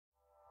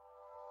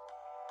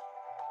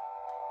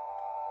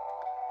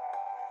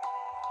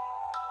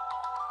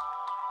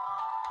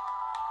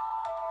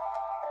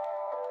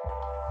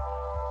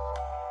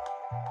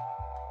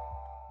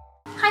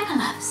Hi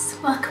my loves,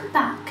 welcome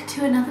back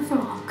to another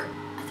vlog.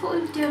 I thought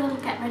we would do a little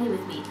get ready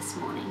with me this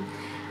morning,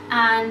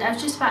 and I was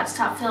just about to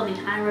start filming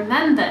and I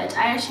remembered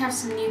I actually have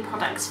some new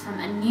products from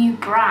a new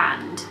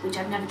brand which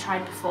I've never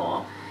tried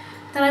before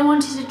that I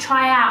wanted to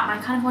try out, and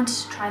I kind of wanted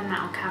to try them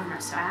out on camera,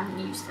 so I haven't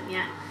used them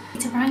yet.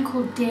 It's a brand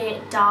called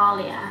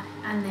Dahlia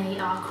and they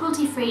are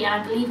cruelty free,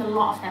 and I believe a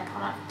lot of their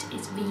product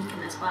is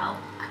vegan as well.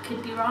 I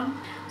could be wrong.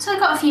 So I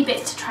got a few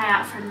bits to try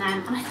out from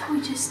them and I thought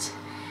we'd just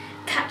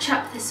catch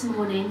up this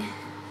morning.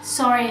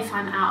 Sorry if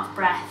I'm out of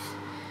breath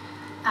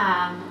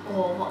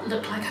or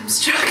look like I'm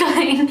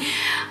struggling.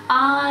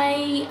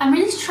 I'm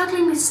really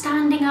struggling with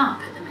standing up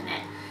at the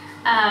minute,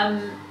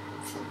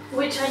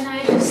 which I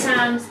know just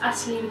sounds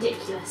utterly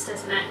ridiculous,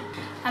 doesn't it?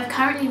 I've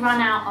currently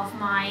run out of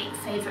my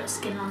favourite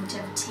Skin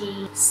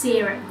Longevity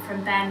serum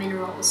from Bare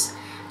Minerals,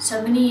 so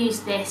I'm going to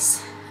use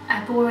this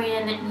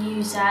Borean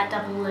User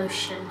Double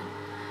Lotion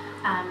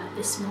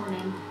this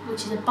morning,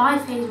 which is a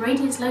bi-phase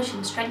radiance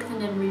lotion,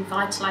 strengthened and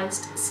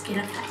revitalised skin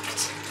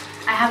effect.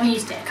 I have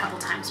used it a couple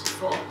times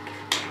before,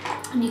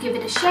 and you give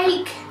it a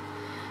shake,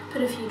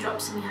 put a few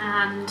drops in your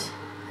hand,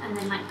 and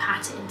then like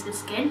pat it into the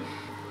skin,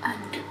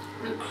 and it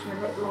looks a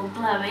bit more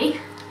glowy.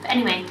 But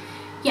anyway,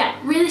 yeah,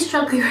 really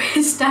struggling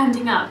with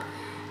standing up.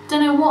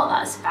 Don't know what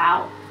that's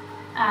about.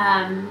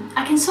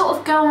 I can sort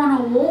of go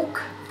on a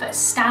walk, but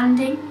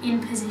standing in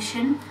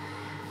position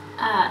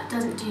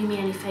doesn't do me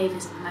any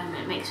favours at the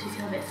moment. It makes me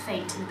feel a bit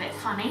faint and a bit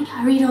funny.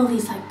 I read all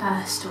these like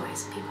birth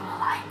stories and people are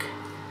like,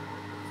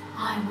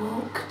 I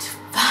walked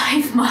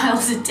 5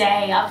 miles a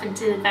day up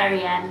until the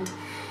very end.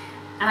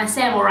 And I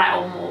say I'm alright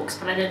on walks,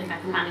 but I don't think I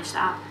can manage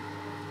that.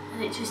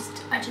 And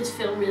I just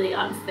feel really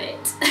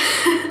unfit.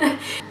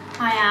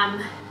 I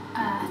am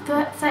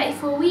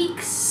 34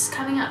 weeks,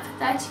 coming up for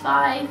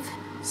 35.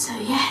 So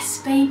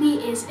yes,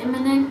 baby is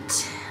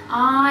imminent.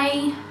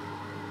 I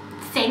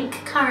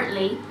think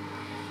currently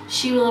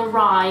she will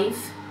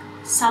arrive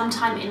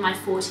sometime in my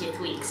 40th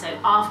week, so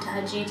after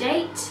her due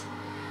date.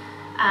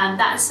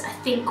 That's, I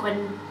think,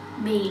 when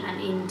me and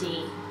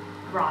Indy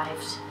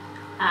arrived.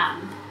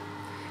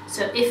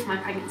 So if my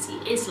pregnancy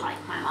is like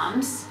my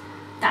mum's,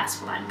 that's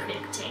what I'm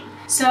predicting.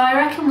 So I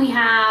reckon we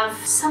have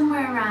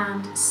somewhere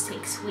around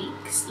 6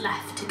 weeks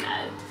left to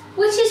go,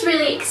 which is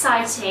really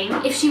exciting.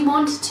 If she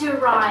wanted to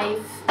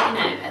arrive, you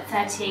know, at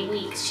 38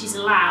 weeks, she's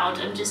allowed.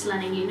 I'm just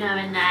letting you know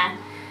in there,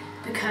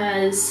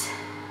 because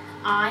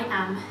I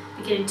am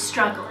beginning to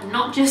struggle, and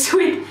not just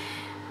with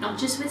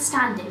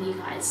standing, you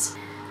guys.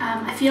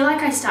 I feel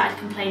like I started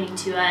complaining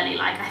too early.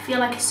 Like, I feel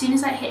like as soon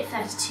as I hit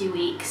 32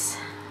 weeks,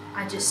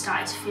 I just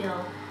started to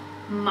feel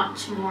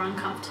much more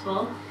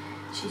uncomfortable.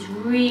 She's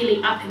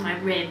really up in my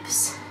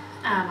ribs.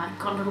 I've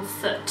got a little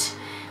foot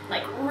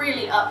like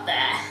really up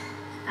there,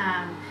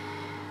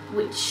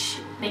 which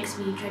makes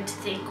me dread to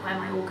think where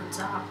my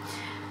organs are.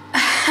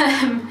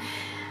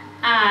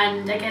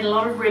 And I get a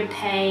lot of rib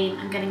pain,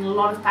 I'm getting a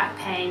lot of back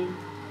pain.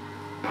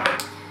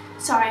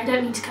 Sorry, I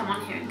don't need to come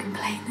on here and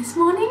complain this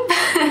morning,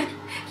 but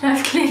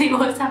that's clearly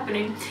what's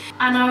happening.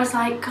 And I was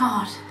like,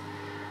 God,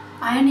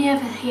 I only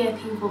ever hear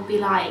people be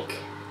like,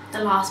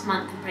 the last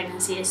month of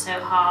pregnancy is so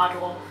hard,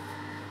 or,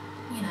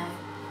 you know,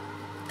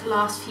 the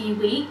last few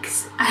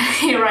weeks. And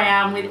here I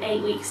am with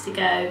 8 weeks to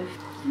go,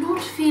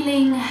 not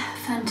feeling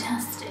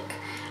fantastic.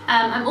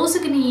 I'm also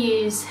going to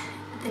use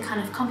the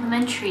kind of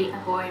complementary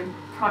Borean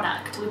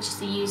product, which is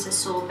the User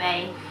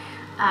Sorbet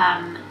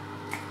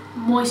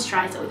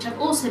moisturizer, which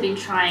I've also been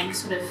trying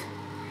sort of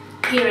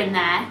here and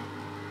there.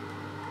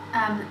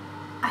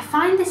 I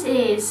find this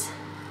is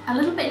a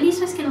little bit, leaves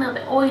my skin a little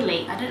bit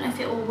oily. I don't know if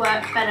it will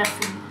work better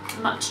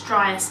for much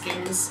drier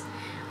skins.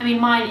 I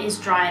mean, mine is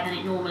drier than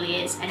it normally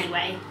is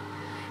anyway,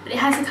 but it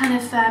has a kind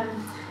of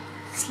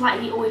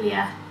slightly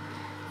oilier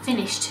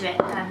finish to it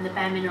than the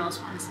Bare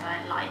Minerals ones that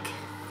I like.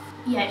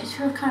 Yeah, it just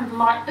feels kind of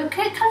light.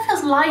 Okay, it kind of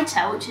feels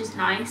lighter, which is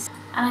nice.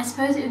 And I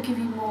suppose it would give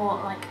you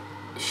more like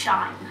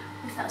shine,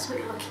 if that's what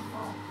you're looking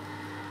for.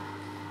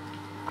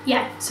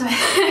 Yeah, so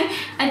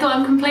I thought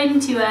I'm complaining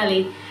too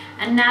early.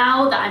 And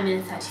now that I'm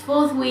in the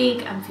 34th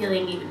week, I'm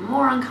feeling even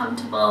more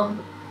uncomfortable.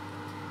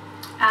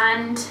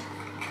 And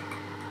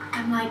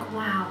I'm like,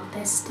 wow,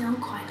 there's still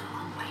quite a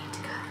long way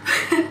to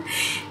go.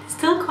 There's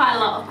still quite a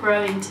lot of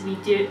growing to be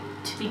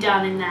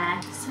done in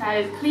there.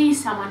 So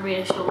please someone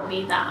reassure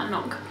me that I'm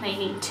not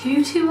complaining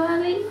too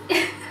early.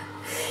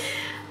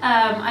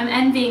 I'm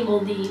envying all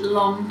the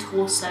long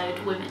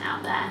torsoed women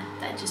out there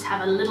that just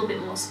have a little bit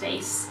more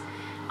space.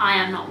 I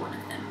am not one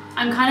of them.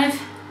 I'm kind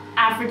of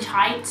average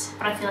height,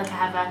 but I feel like I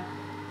have a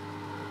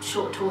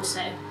short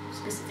torso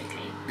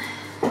specifically.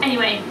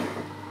 Anyway,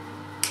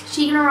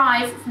 she can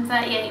arrive from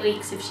 38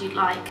 weeks if she'd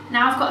like.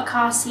 Now I've got a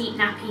car seat,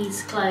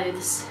 nappies,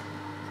 clothes,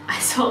 I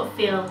sort of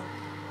feel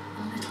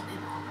a little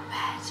bit more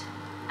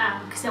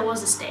prepared. Because there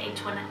was a stage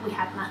when we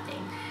had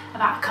nothing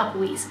about a couple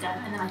weeks ago,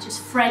 and then I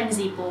just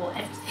frenzy bought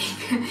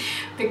everything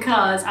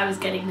because I was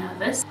getting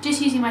nervous.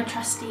 Just using my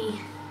trusty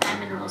Bare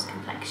Minerals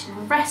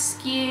Complexion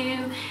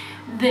Rescue.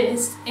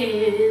 This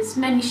is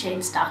many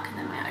shades darker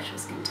than my actual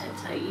skin tone,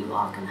 so you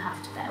are going to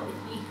have to bear with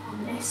me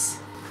on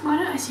this. Why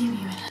don't I zoom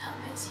you in a little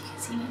bit so you can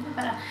see see me a bit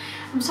better.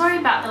 I'm sorry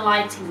about the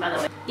lighting, by the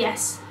way.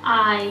 Yes,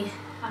 I'm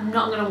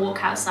not going to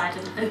walk outside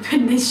and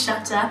open this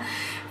shutter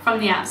from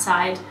the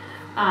outside.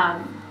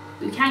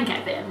 We can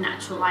get a bit of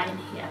natural light in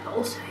here, but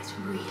also it's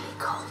really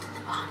cold in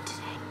the barn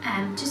today.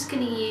 I'm just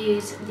going to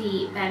use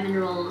the Bare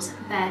Minerals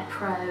Bare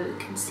Pro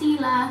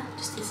Concealer,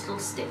 just this little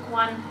stick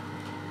one,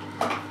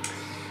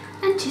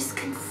 and just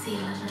conceal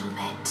a little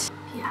bit.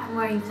 Yeah, I'm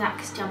wearing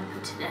Zach's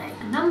jumper today.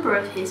 A number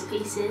of his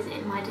pieces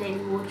in my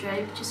daily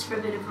wardrobe, just for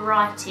a bit of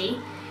variety,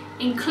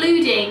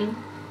 including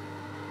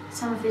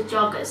some of his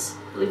joggers.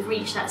 We've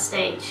reached that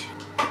stage.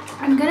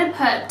 I'm going to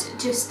put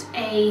just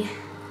a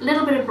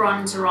little bit of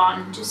bronzer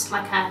on, just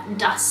like a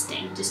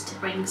dusting, just to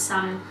bring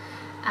some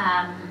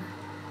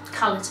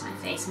colour to my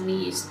face. I'm going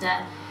to use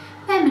the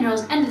Bare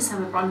Minerals End of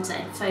Summer Bronzer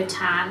in Faux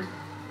Tan,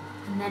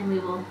 and then we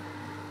will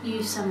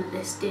use some of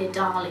this Dear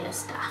Dahlia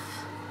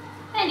stuff.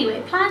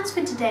 Anyway, plans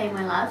for today,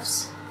 my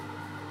loves.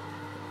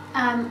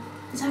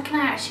 Zach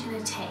and I are actually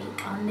going to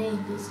take our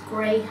neighbour's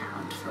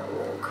greyhound for a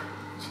walk,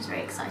 which is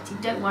very exciting.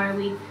 Don't worry,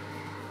 we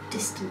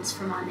distance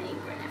from our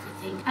neighbour and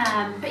everything.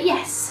 But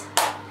yes,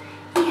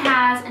 he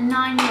has a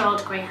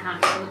 9-year-old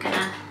greyhound, so we're going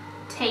to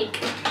take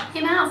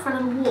him out for a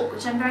little walk,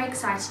 which I'm very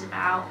excited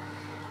about.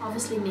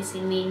 Obviously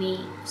missing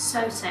Mimi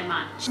so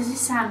much. Does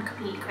this sound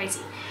completely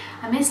crazy?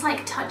 I miss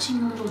like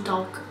touching a little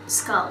dog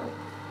skull,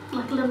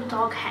 like a little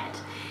dog head.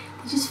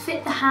 They just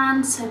fit the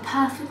hand so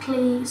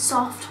perfectly,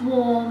 soft,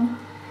 warm.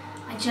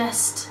 I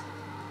just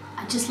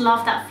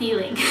love that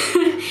feeling.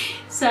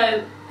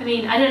 So, I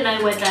mean, I don't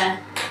know whether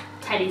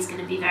Teddy's going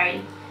to be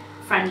very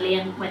friendly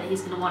and whether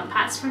he's going to want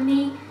pats from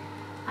me.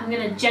 I'm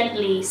going to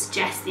gently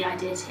suggest the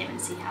idea to him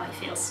and see how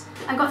he feels.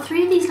 I've got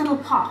 3 of these little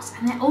pots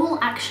and they're all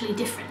actually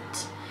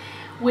different,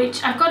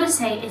 which I've got to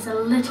say is a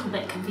little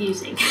bit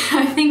confusing.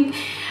 I think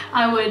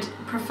I would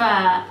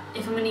prefer,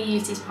 if I'm going to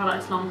use these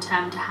products long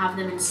term, to have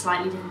them in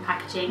slightly different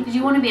packaging, because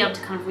you want to be able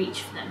to kind of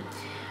reach for them.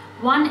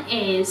 One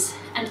is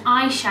an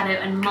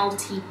eyeshadow and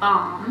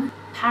multi-balm,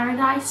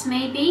 Paradise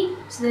maybe.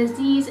 So there's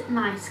these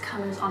nice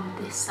colours on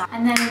this side,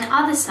 and then on the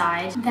other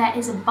side there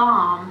is a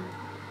balm,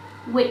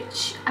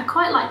 which I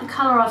quite like the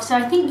colour of, so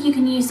I think you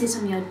can use this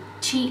on your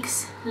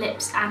cheeks,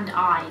 lips and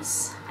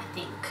eyes, I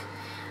think.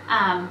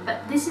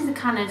 But this is a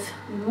kind of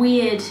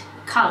weird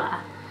colour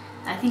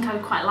that I think I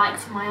would quite like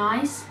for my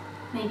eyes,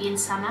 maybe in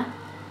summer.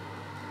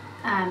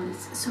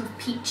 It's a sort of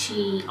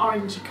peachy,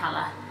 orangey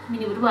colour. I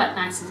mean, it would work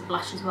nice as a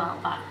blush as well,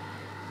 but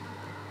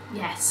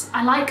yes,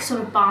 I like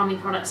sort of balmy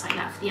products like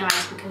that for the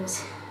eyes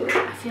because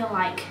I feel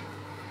like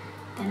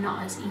they're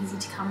not as easy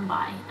to come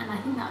by, and I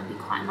think that would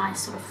be quite a nice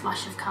sort of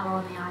flush of colour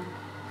on the eye.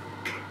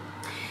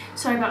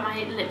 Sorry about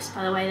my lips,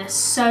 by the way, they're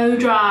so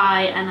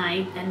dry and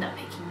I end up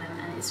picking them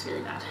and it's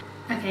really bad.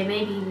 Okay,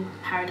 maybe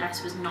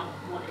Paradise was not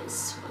what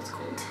it's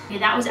called. Okay,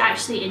 that was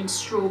actually in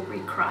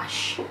Strawberry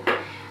Crush.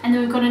 And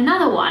then we've got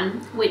another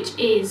one, which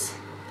is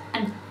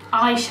an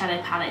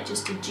eyeshadow palette,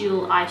 just a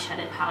dual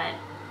eyeshadow palette,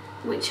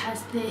 which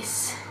has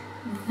this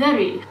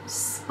very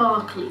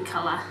sparkly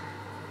colour.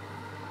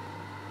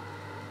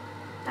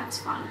 That's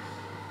fun.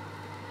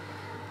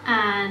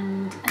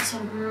 And a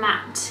sort of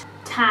matte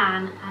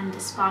tan and a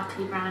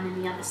sparkly brown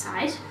in the other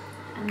side.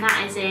 And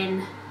that is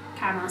in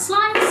Caramel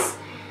Slice.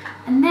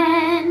 And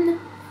then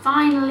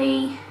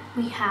finally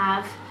we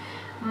have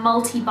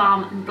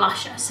Multi-balm and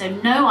blusher. So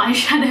no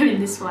eyeshadow in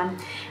this one.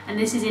 And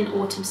this is in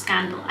Autumn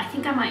Scandal. I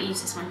think I might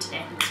use this one today.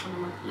 I think this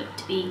one would look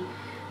to be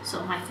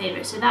sort of my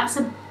favourite. So that's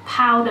a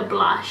powder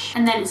blush.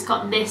 And then it's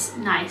got this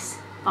nice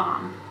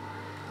balm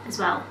as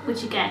well,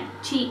 which again,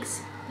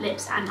 cheeks,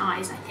 lips and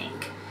eyes, I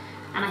think.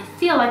 And I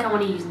feel like I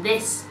want to use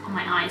this on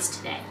my eyes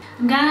today.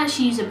 I'm going to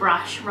actually use a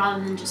brush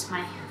rather than just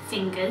my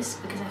fingers,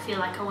 because I feel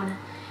like I want to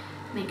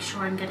make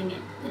sure I'm getting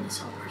it in a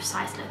sort of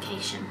precise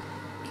location.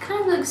 It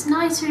kind of looks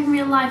nicer in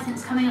real life than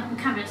it's coming up on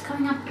camera. It's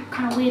coming up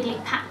kind of weirdly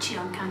patchy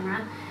on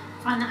camera.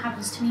 I find that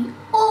happens to me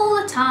all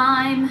the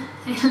time.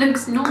 It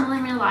looks normal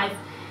in real life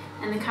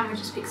and the camera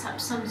just picks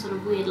up some sort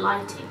of weird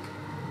lighting.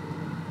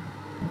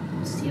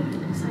 Let's see what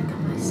it looks like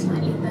on my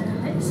slightly better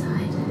lit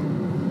side.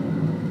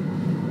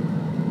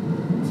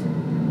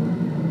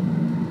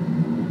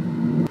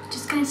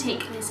 Just going to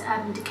take this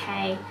Urban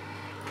Decay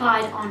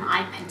Glide On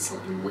Eye Pencil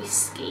in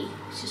Whiskey,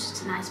 which is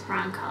just a nice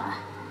brown colour.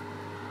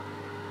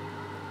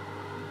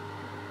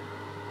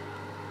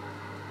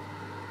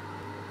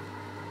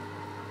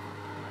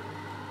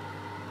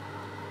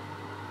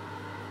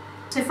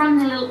 So from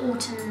the little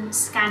Autumn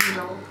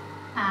Scandal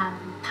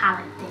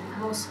palette thing,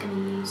 I'm also going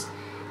to use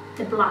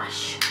the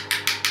blush,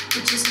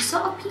 which is a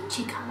sort of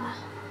peachy colour.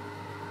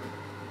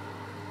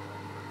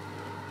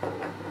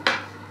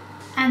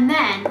 And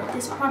then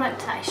this product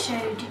that I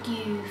showed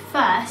you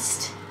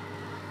first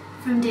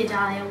from Dear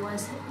Dahlia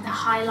was the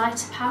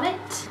highlighter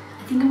palette.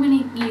 I think I'm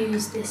going to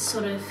use this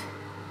sort of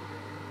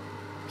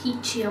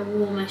peachier,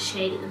 warmer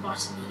shade at the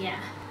bottom here.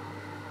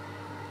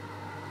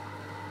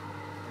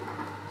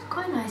 It's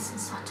quite nice and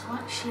subtle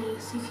actually,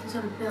 so you can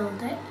sort of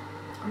build it.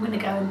 I'm going to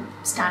go and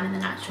stand in the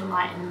natural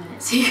light in a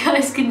minute so you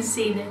guys can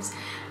see this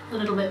a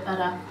little bit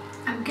better.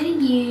 I'm going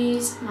to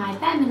use my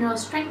Bare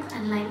Minerals Strength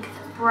and Length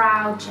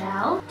brow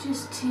gel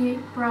just to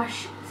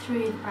brush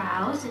through the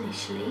brows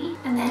initially,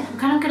 and then I'm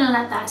kind of going to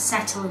let that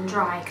settle and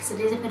dry because it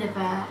is a bit of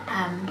a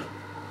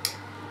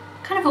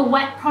kind of a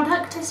wet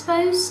product, I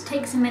suppose.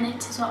 Takes a minute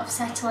to sort of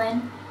settle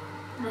in.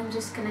 And I'm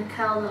just going to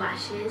curl the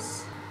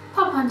lashes.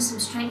 Pop on some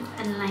Strength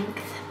and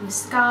Length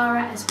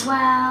mascara as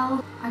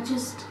well. I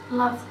just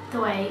love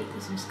the way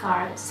this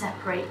mascara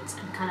separates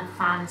and kind of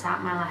fans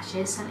out my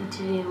lashes, something to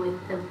do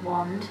with the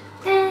wand.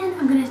 Then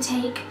I'm going to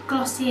take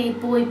Glossier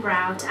Boy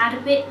Brow to add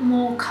a bit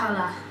more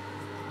colour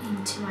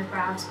into my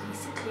brows,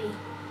 basically.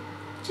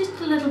 Just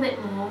a little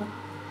bit more.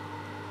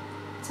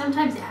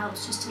 Sometimes it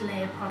helps just to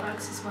layer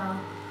products as well.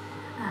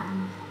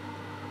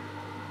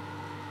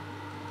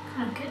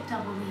 Kind of get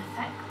double the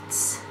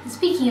effects. And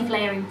speaking of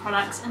layering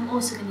products, I'm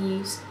also going to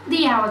use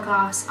the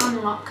Hourglass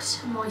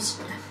Unlocked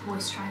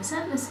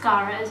Moisturiser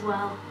Mascara as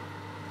well,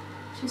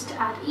 just to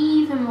add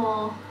even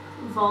more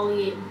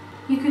volume.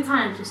 You could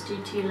kind of just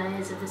do 2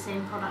 layers of the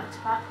same product,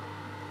 but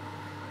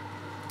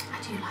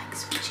I do like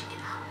switching it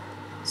up.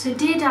 So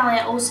Dear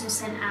Dahlia also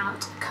sent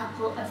out a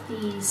couple of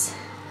these,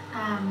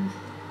 I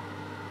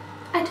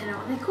don't know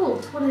what they're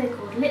called. What are they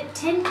called? Lip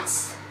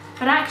tints?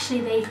 But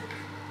actually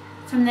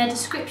from their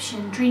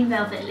description, Dream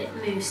Velvet Lip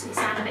Mousse, they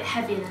sound a bit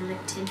heavier than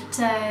lip tint.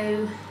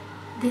 So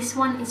this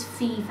one is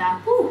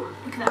Fever. Ooh,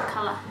 look at that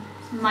colour.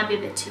 It might be a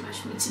bit too much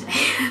for me today.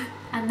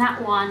 And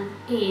that one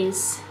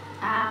is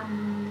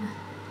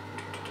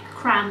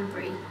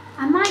Cranberry.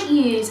 I might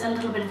use a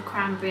little bit of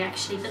cranberry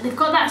actually, but they've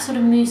got that sort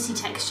of moussey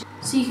texture.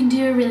 So you can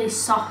do a really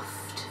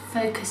soft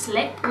focus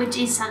lip, which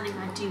is something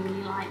I do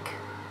really like.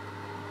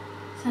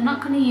 So I'm not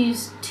going to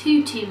use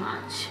too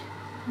much.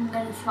 I'm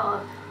going to sort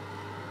of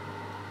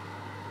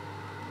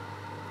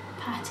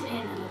pat it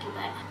in a little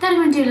bit. Then I'm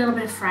going to do a little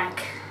bit of freck.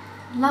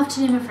 Love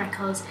to do my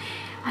freckles.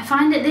 I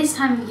find at this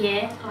time of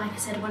year, like I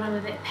said, when I'm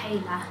a bit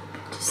paler,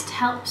 it just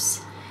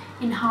helps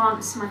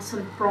enhance my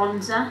sort of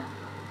bronzer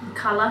and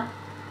colour.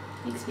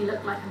 Makes me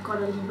look like I've got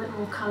a little bit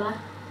more colour.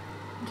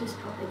 I'm just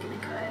probably going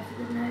to go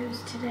over the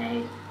nose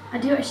today. I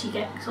do actually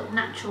get sort of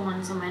natural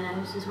ones on my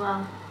nose as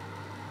well.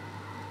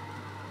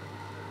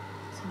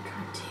 So I'm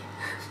trying to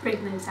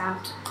bring those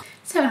out.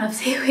 So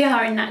obviously here we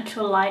are in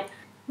natural light.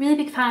 Really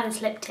big fan of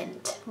this lip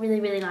tint,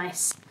 really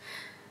nice.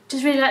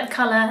 Just really like the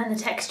colour and the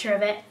texture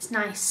of it, it's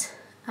nice.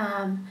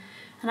 And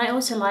I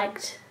also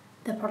liked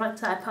the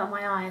product that I put on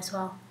my eye as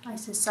well,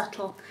 nice and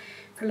subtle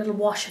for a little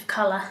wash of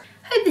colour.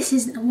 I hope this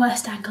isn't the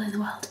worst angle in the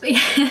world, but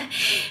yeah.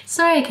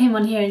 Sorry I came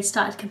on here and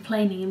started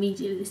complaining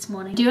immediately this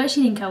morning. I do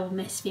actually think I will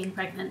miss being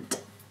pregnant,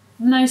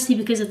 mostly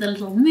because of the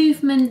little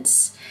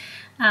movements.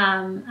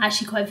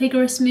 Actually quite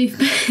vigorous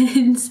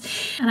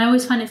movements. And I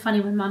always find it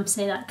funny when mums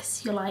say that,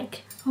 because you're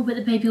like, oh, but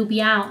the baby will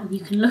be out and you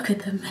can look at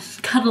them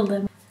and cuddle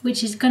them,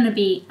 which is going to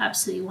be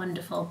absolutely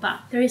wonderful. But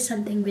there is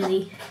something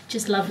really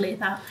just lovely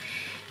about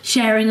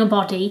sharing a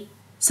body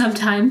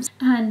sometimes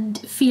and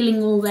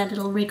feeling all their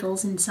little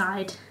wriggles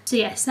inside. So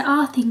yes, there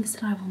are things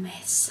that I will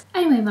miss.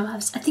 Anyway, my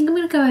loves, I think I'm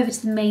going to go over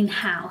to the main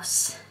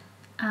house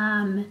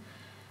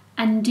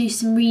and do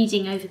some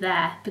reading over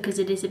there because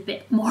it is a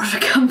bit more of a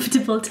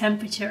comfortable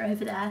temperature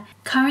over there.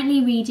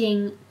 Currently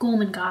reading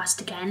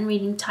Gormenghast again,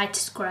 reading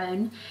Titus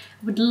Grown.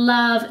 I would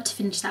love to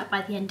finish that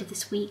by the end of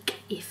this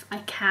week if I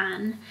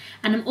can.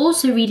 And I'm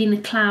also reading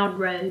The Cloud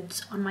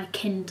Roads on my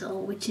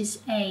Kindle, which is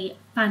a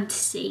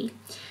fantasy,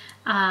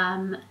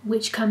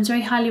 which comes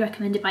very highly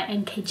recommended by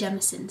N.K.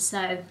 Jemisin.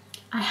 So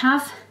I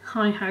have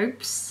high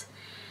hopes.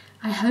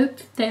 I hope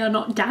they are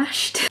not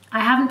dashed. I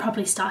haven't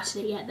properly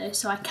started it yet though,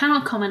 so I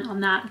cannot comment on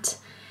that.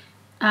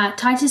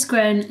 Titus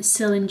Grown is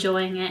still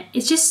enjoying it.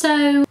 It's just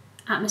so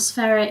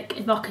atmospheric,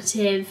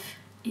 evocative.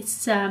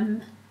 It's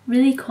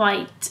really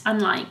quite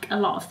unlike a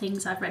lot of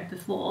things I've read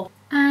before.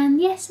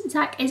 And yes,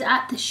 Zach is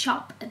at the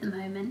shop at the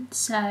moment,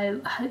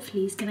 so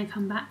hopefully he's gonna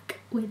come back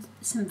with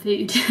some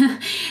food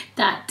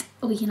that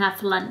we can have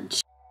for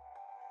lunch.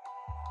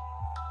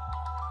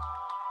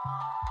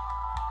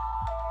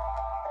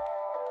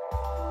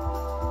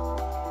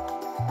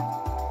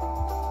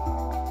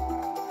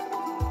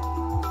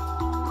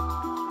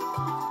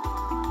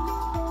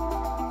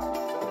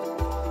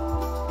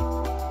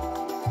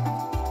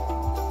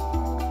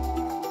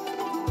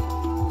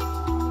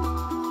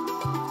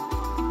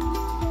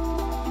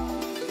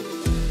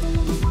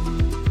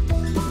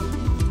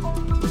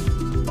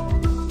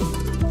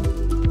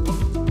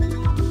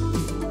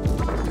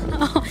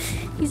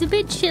 He's a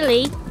bit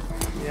chilly.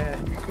 Yeah,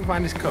 couldn't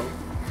find his coat.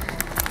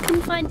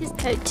 Couldn't find his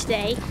coat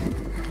today.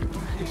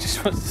 He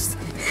just wants to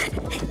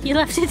stand. You'll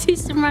have to do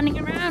some running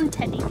around,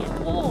 Teddy. Get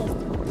warm.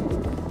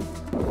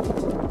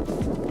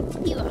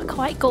 You are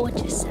quite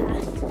gorgeous, sir.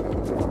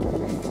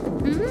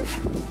 Hmm?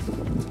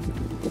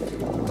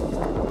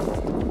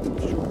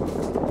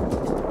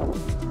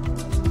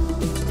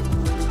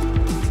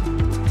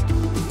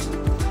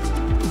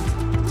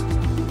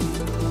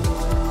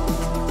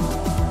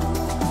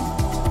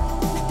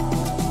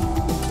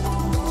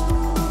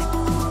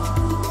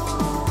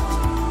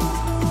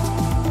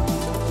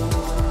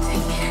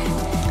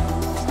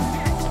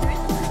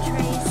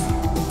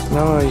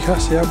 No, you can't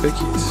see how big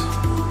he is.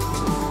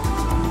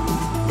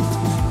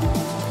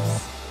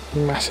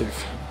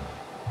 Massive.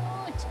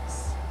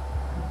 Gorgeous.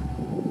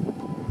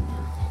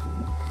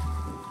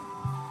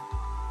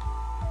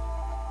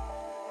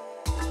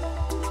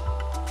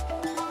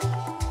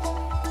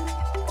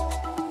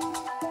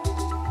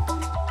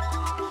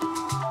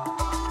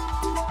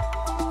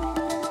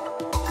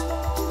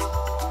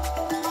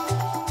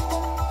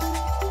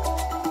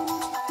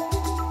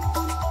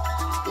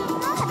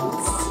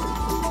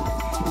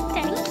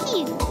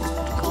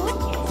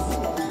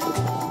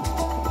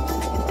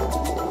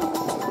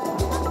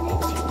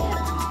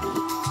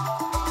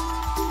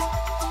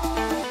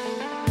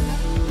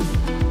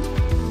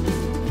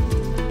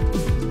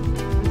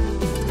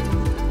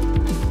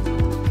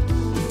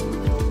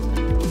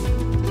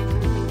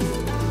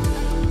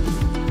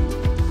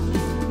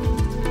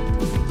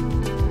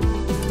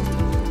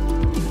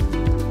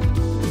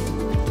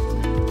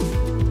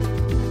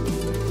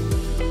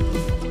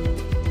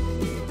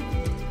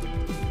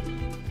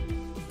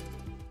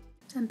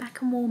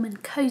 Warm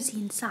and cozy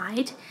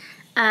inside.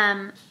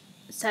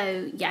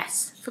 So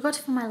yes, forgot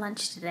to film my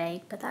lunch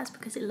today, but that's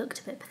because it looked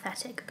a bit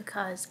pathetic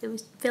because it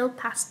was filled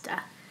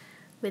pasta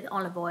with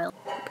olive oil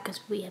because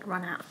we had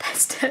run out of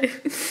pesto.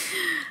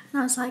 And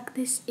I was like,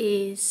 this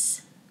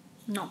is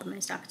not the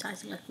most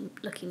appetizing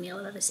looking meal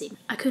I've ever seen.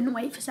 I couldn't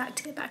wait for Zach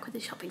to get back with the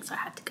shopping, so I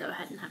had to go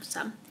ahead and have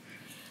some.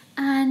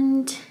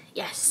 And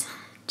yes,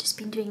 just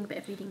been doing a bit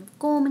of reading of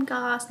Gorman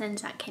Gas, and then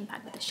Zach came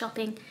back with the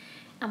shopping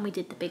and we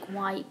did the big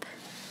wipe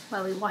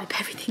where we wipe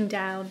everything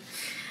down,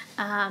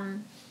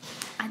 and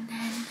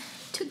then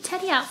took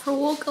Teddy out for a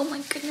walk. Oh my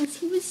goodness,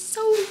 he was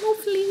so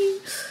lovely.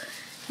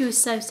 He was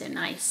so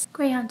nice.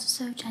 Greyhounds are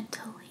so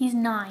gentle. He's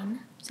 9,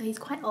 so he's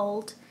quite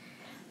old,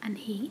 and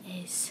he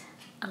is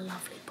a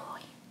lovely boy,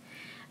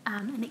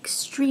 and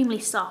extremely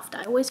soft.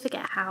 I always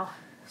forget how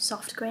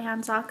soft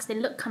greyhounds are because they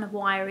look kind of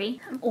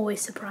wiry. I'm always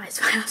surprised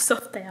by how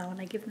soft they are when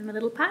I give them a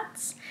little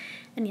pats.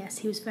 And yes,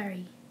 he was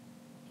very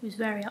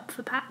up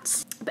for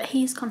pats. But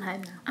he's gone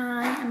home now.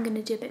 I am going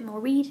to do a bit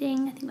more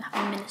reading. I think we're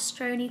having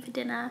minestrone for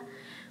dinner,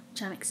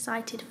 which I'm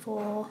excited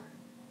for.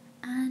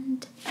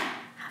 And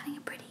having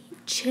a pretty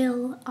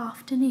chill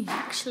afternoon,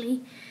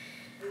 actually.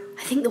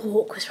 I think the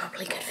walk was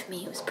probably good for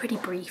me. It was pretty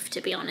brief,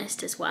 to be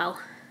honest, as well.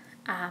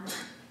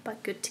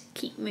 But good to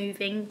keep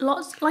moving.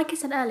 Lots, like I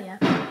said earlier,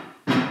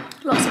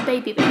 lots of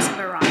baby bits have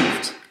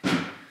arrived.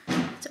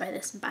 Sorry,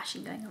 there's some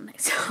bashing going on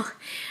next door.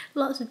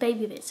 Lots of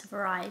baby bits have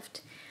arrived.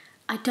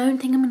 I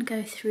don't think I'm going to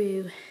go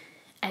through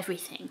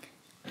everything,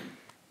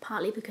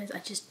 partly because I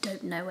just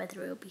don't know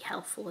whether it will be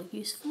helpful or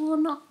useful or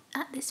not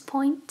at this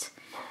point.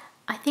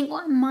 I think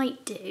what I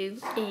might do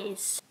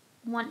is,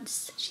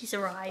 once she's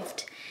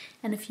arrived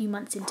and a few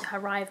months into her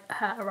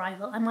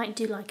arrival, I might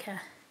do like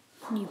a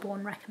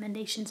newborn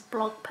recommendations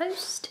blog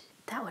post.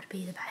 That would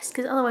be the best,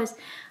 because otherwise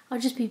I'll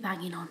just be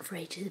banging on for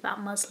ages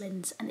about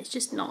muslins and it's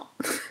just not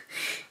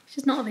it's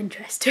just not of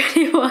interest to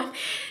anyone.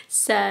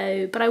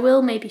 So, but I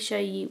will maybe show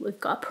you, we've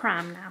got a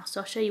pram now,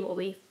 so I'll show you what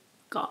we've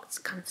got,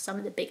 kind of some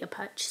of the bigger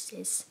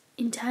purchases.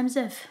 In terms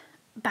of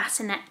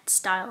bassinet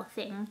style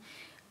thing,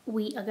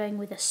 we are going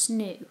with a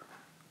snoo,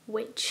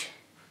 which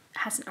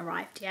hasn't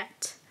arrived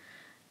yet,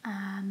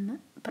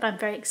 but I'm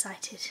very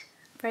excited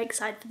for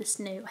the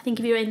snoo. I think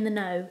if you're in the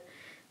know,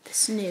 the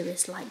snoo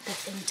is like the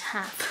thing to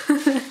have.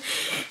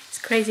 It's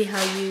crazy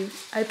how you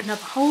open up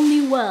a whole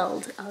new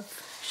world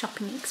of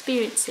shopping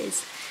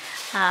experiences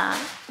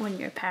when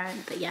you're a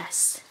parent, but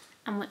yes.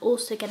 And we're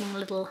also getting a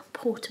little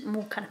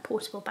more kind of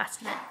portable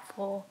bassinet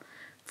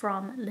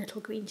from Little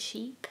Green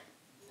Sheep.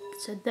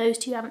 So those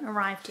two haven't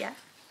arrived yet,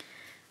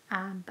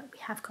 but we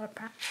have got a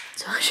pram.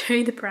 So I'll show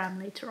you the pram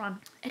later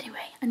on.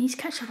 Anyway, I need to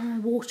catch up on my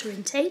water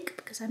intake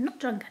because I've not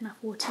drunk enough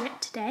water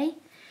yet today.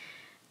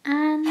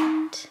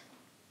 And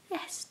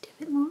yes, do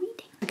a bit more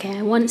reading. Okay,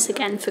 I once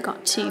again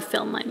forgot to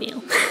film my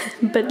meal,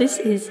 but this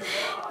is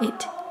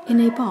it in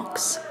a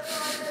box.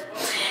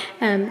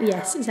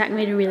 Yes, Zach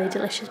made a really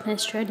delicious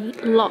minestrone.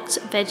 Lots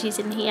of veggies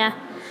in here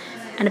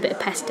and a bit of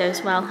pesto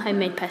as well.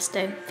 Homemade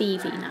pesto,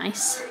 VV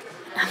nice.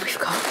 And we've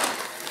got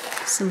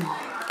some more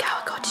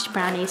Gower Cottage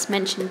brownies.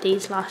 Mentioned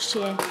these last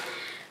year,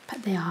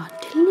 but they are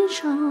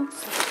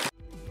delicious.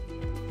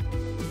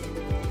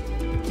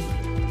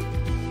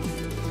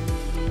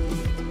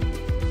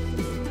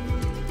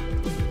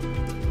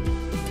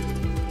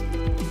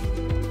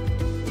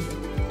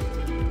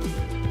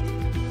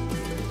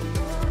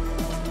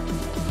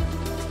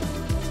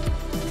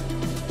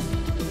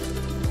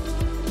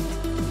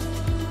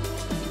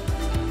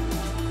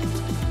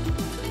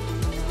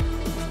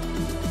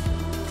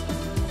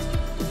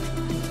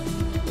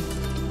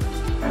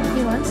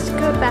 He wants to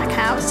go back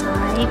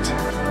outside,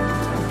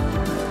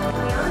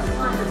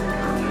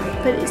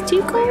 but it's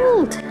too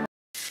cold.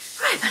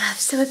 Right, my love,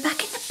 so we're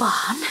back in the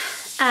barn.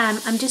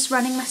 I'm just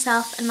running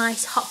myself a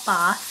nice hot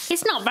bath.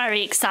 It's not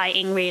very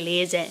exciting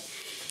really, is it?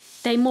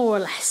 They more or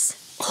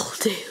less all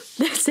do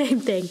the same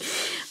thing.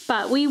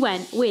 But we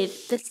went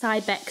with the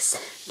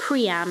Cybex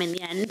Pream in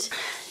the end.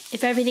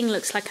 If everything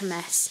looks like a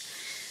mess,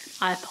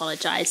 I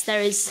apologise.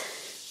 There is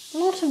a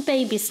lot of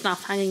baby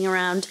stuff hanging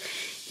around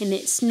in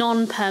its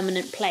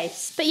non-permanent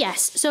place. But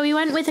yes, so we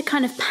went with a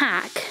kind of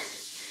pack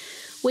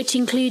which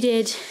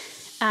included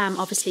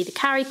obviously the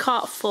carry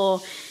cot for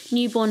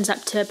newborns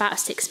up to about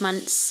 6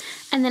 months,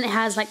 and then it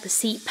has like the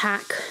seat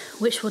pack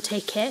which will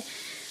take it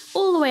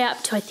all the way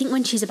up to I think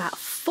when she's about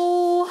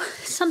 4,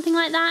 something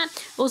like that.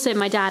 Also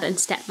my dad and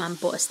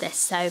stepmom bought us this,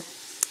 so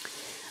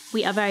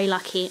we are very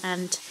lucky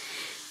and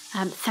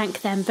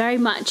thank them very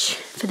much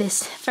for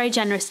this very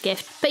generous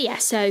gift. But yeah,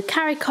 so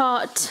carry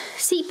cot,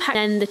 seat pack,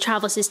 and the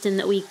travel system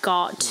that we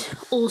got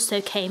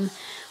also came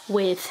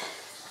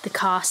with the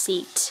car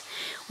seat,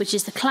 which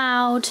is the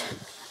Cloud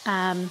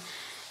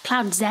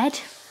Z,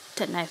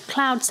 don't know,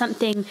 Cloud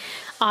something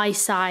eye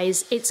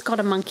size. It's got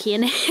a monkey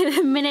in it in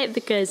a minute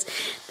because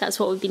that's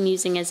what we've been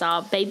using as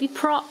our baby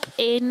prop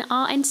in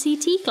our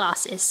NCT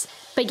classes.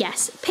 But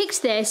yes,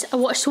 picked this. I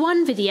watched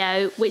one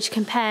video which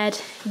compared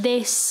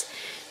this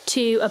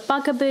to a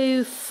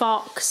Bugaboo,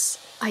 Fox,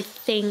 I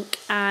think,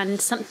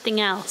 and something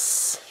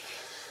else,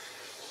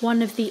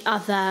 one of the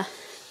other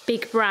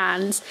big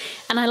brands,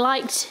 and I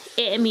liked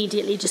it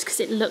immediately just because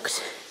it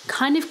looked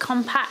kind of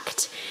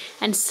compact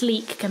and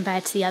sleek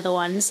compared to the other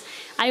ones.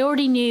 I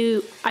already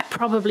knew I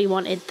probably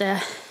wanted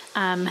the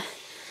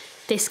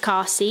this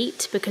car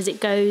seat because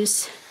it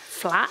goes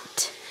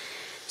flat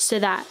so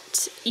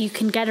that you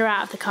can get her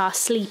out of the car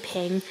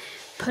sleeping,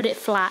 put it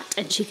flat,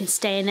 and she can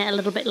stay in it a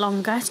little bit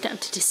longer so you don't have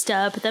to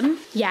disturb them.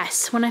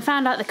 Yes, when I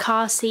found out the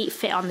car seat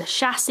fit on the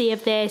chassis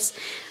of this,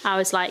 I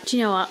was like, do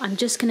you know what, I'm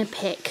just gonna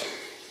pick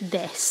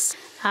this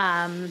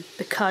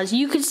because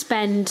you could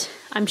spend,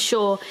 I'm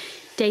sure,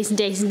 days and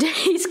days and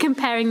days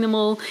comparing them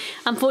all.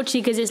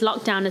 Unfortunately, because it's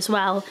lockdown as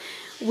well,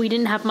 we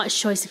didn't have much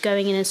choice of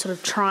going in and sort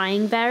of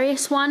trying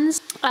various ones.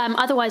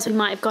 Otherwise we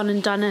might have gone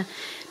and done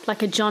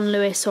like a John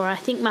Lewis, or I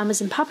think Mamas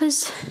and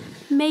Papas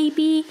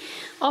maybe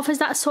offers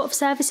that sort of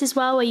service as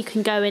well, where you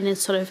can go in and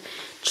sort of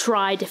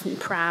try different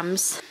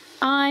prams.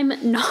 I'm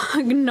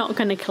not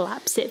going to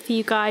collapse it for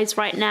you guys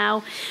right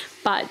now,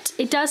 but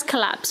it does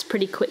collapse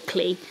pretty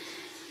quickly.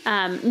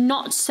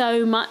 Not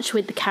so much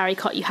with the carry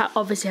cot. You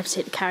obviously have to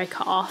take the carry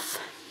cot off,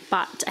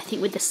 but I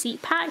think with the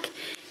seat pack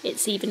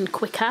it's even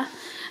quicker.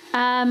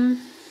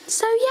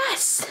 So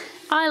yes,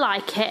 I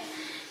like it.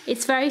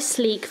 It's very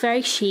sleek,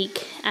 very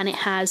chic, and it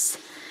has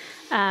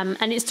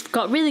and it's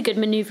got really good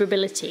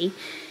maneuverability.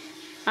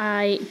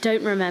 I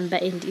don't remember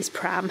Indy's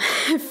pram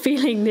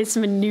feeling this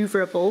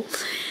maneuverable,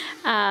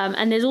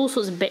 and there's all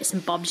sorts of bits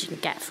and bobs you can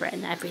get for it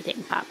and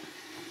everything, but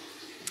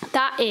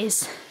that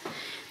is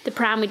the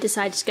pram we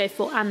decided to go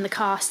for, and the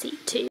car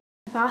seat too.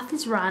 The bath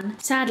is run.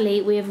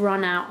 Sadly, we have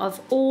run out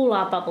of all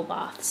our bubble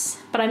baths,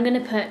 but I'm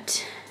going to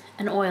put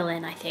an oil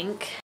in, I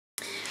think.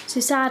 So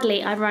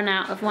sadly, I've run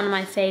out of one of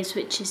my faves,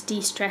 which is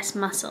De-Stress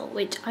Mussel,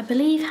 which I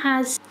believe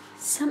has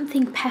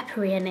something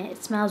peppery in it.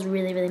 It smells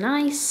really, really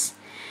nice.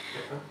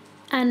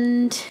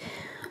 And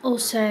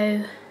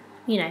also,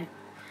 you know,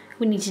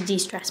 we need to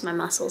de-stress my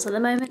muscles at the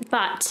moment,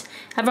 but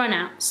I've run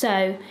out,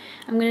 so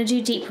I'm going to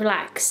do Deep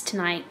Relax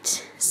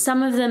tonight.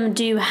 Some of them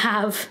do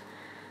have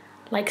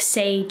like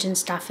sage and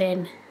stuff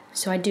in,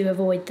 so I do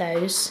avoid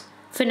those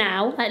for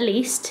now at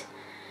least,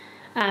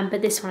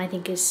 but this one I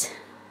think is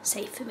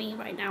safe for me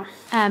right now.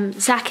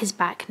 Zach is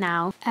back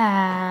now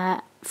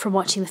from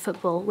watching the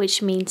football,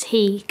 which means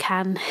he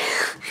can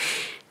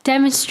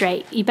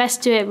demonstrate, you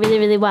best do it really,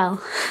 really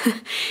well,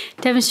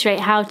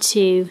 demonstrate how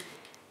to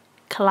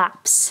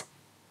collapse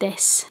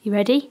this. You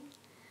ready?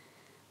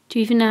 Do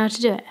you even know how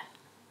to do it?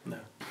 No.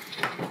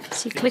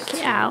 So you click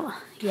it out.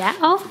 Yeah.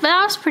 Oh,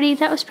 that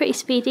was pretty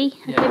speedy.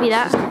 I'll give you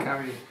that.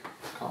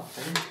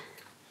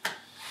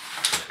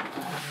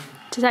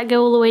 Does that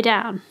go all the way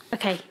down?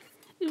 Okay.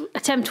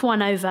 Attempt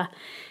 1 over.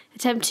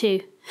 Attempt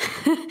 2.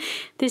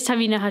 This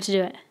time you know how to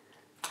do it.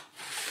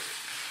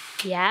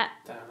 Yeah.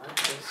 Down like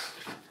this.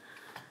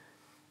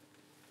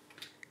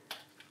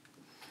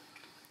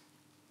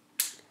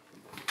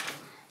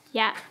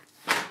 Yeah.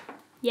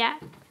 Yeah.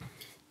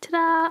 Ta-da!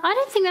 I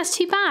don't think that's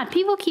too bad.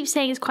 People keep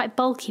saying it's quite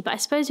bulky, but I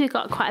suppose we've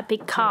got quite a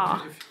big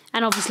car.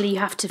 And obviously you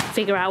have to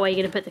figure out where you're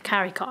going to put the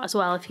carry cot as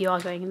well if you are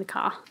going in the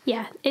car.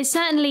 Yeah, it's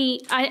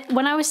certainly,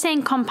 when I was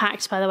saying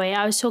compact, by the way,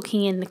 I was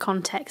talking in the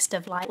context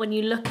of like, when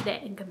you look at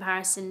it in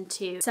comparison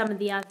to some of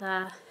the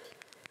other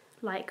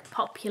like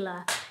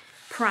popular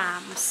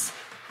prams,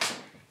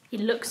 it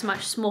looks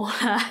much smaller.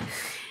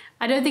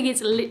 I don't think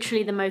it's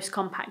literally the most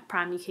compact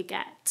pram you could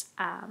get.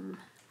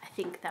 I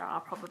think there are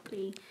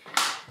probably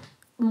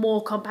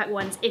more compact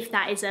ones if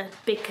that is a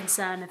big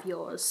concern of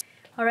yours.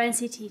 Our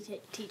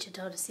NCT teacher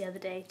told us the other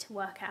day to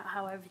work out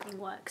how everything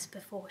works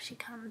before she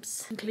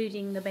comes,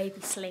 including the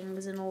baby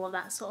slings and all of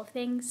that sort of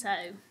thing, so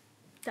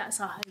that's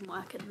our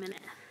homework at the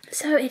minute.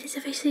 So it is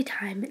officially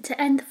time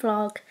to end the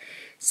vlog,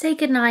 say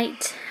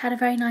goodnight, had a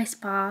very nice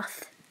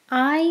bath.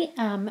 I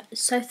am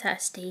so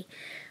thirsty.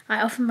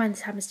 I often find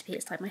this happens to be,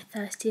 it's like my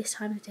thirstiest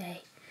time of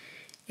day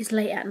is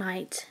late at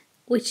night,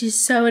 which is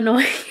so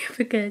annoying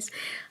because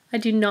I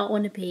do not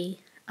want to be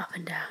up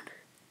and down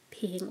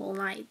peeing all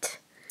night.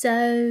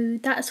 So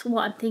that's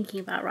what I'm thinking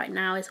about right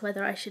now, is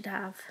whether I should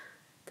have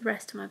the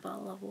rest of my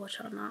bottle of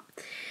water on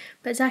that.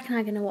 But Zach and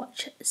I are going to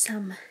watch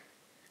some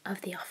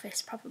of The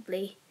Office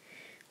probably.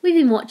 We've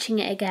been watching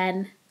it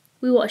again.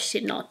 We watched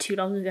it not too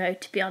long ago,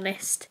 to be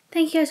honest.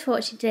 Thank you guys for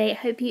watching today. I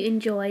hope you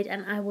enjoyed,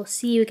 and I will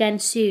see you again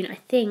soon. I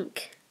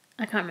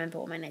can't remember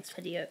what my next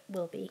video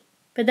will be.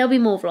 But there'll be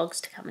more vlogs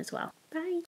to come as well. Bye.